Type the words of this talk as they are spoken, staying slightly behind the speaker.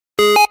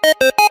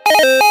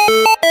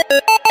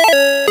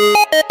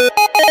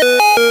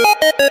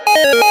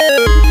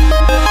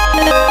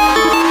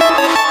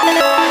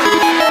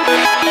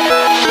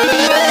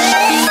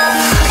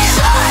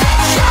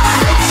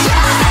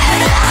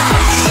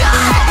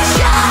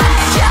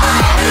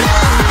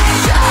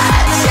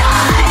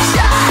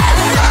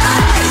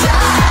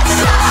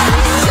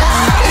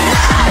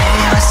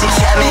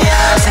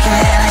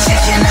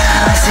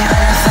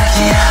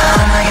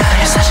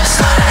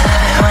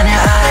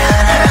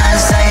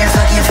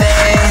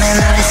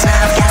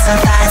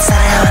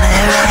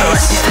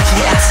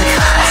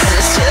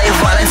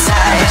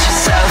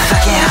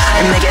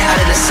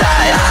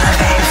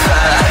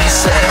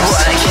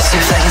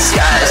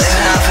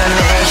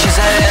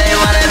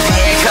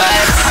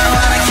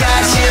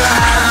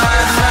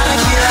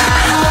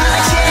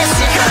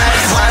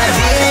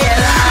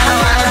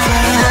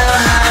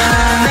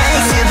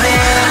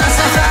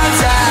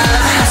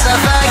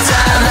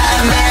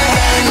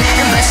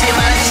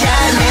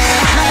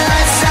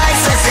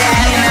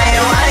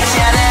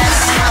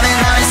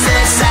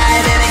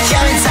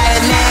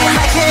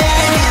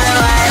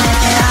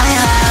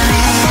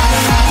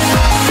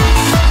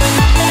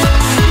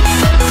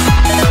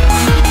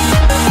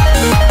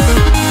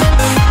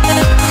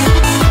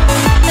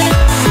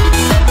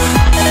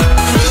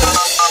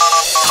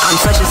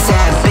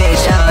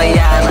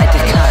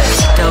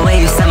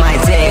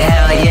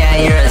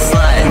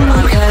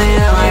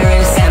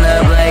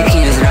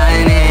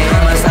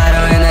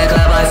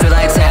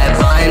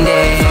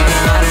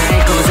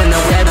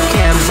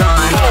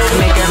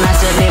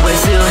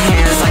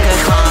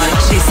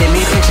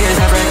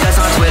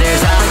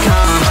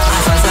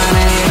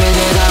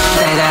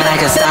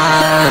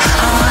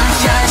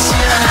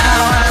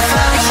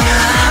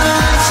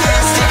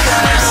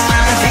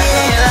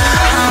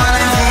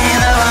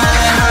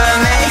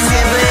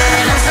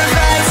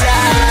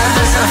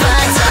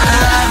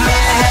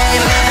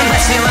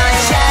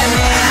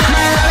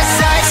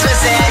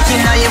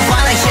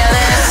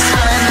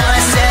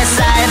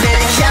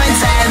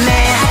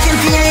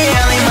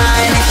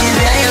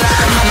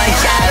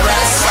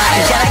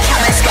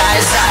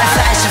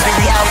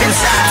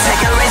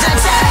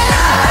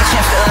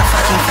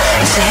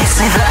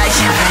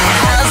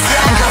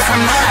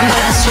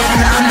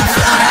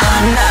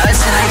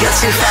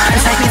too far,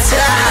 take me to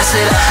the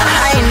hospital.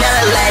 I ain't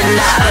never letting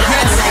up,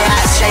 man, say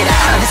I straight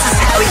out. This is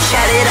how we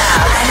cut it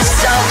out. I just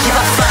don't give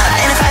a fuck,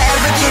 and if I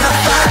ever give a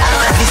fuck, I'll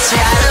let me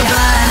straight out of the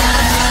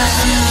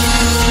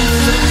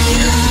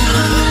blood.